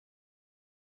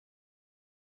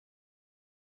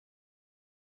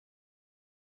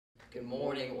Good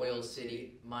morning, Oil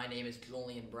City. My name is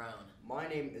Julian Brown. My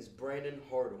name is Brandon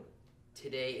Hartle.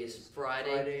 Today is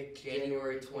Friday,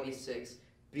 January 26th,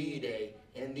 B-Day,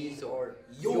 and these are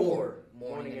your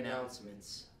morning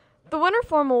announcements. The winter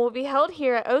formal will be held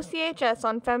here at OCHS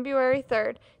on February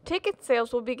 3rd. Ticket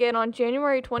sales will begin on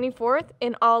January 24th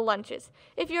in all lunches.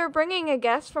 If you are bringing a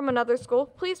guest from another school,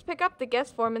 please pick up the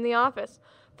guest form in the office.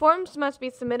 Forms must be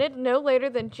submitted no later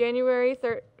than January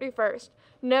 31st.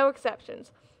 No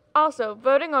exceptions. Also,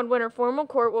 voting on winter formal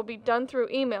court will be done through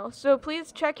email, so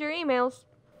please check your emails.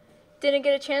 Didn't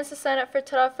get a chance to sign up for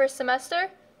TUDA first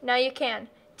semester? Now you can.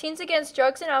 Teens Against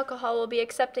Drugs and Alcohol will be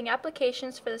accepting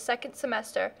applications for the second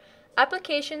semester.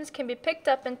 Applications can be picked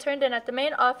up and turned in at the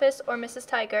main office or Mrs.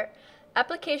 Tiger.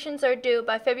 Applications are due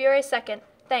by February 2nd.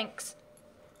 Thanks.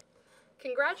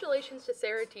 Congratulations to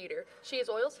Sarah Teeter. She is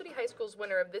Oil City High School's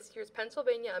winner of this year's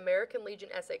Pennsylvania American Legion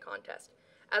Essay Contest.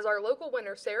 As our local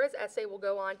winner, Sarah's essay will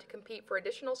go on to compete for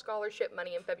additional scholarship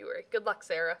money in February. Good luck,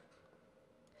 Sarah.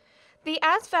 The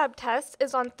ASVAB test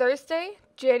is on Thursday,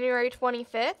 January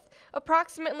 25th,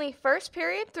 approximately 1st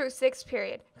period through 6th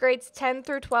period, grades 10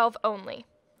 through 12 only.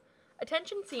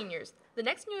 Attention seniors, the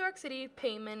next New York City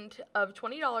payment of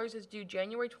 $20 is due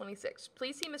January 26th.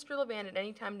 Please see Mr. Levan at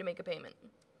any time to make a payment.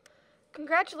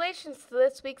 Congratulations to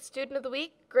this week's Student of the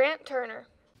Week, Grant Turner.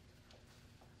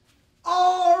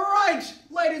 All right,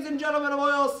 ladies and gentlemen of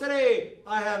Oil City,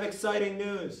 I have exciting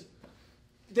news.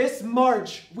 This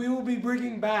March, we will be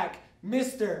bringing back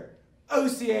Mr.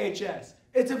 OCHS.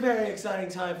 It's a very exciting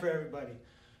time for everybody.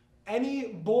 Any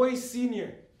boy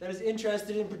senior that is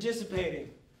interested in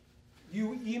participating,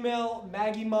 you email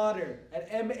Maggie Motter at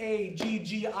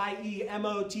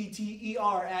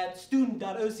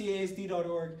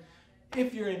maggiemotter@student.ocasd.org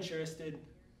if you're interested.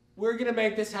 We're going to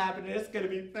make this happen, and it's going to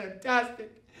be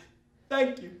fantastic.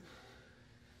 Thank you.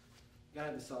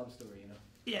 Gotta have the sob story, you know?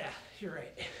 Yeah, you're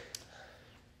right.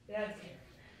 That's it.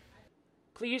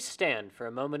 Please stand for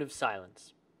a moment of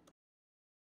silence.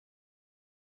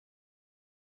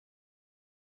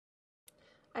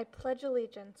 I pledge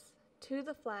allegiance to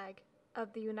the flag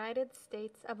of the United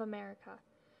States of America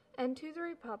and to the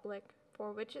republic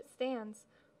for which it stands,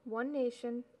 one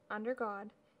nation, under God,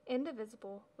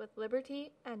 indivisible, with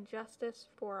liberty and justice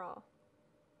for all.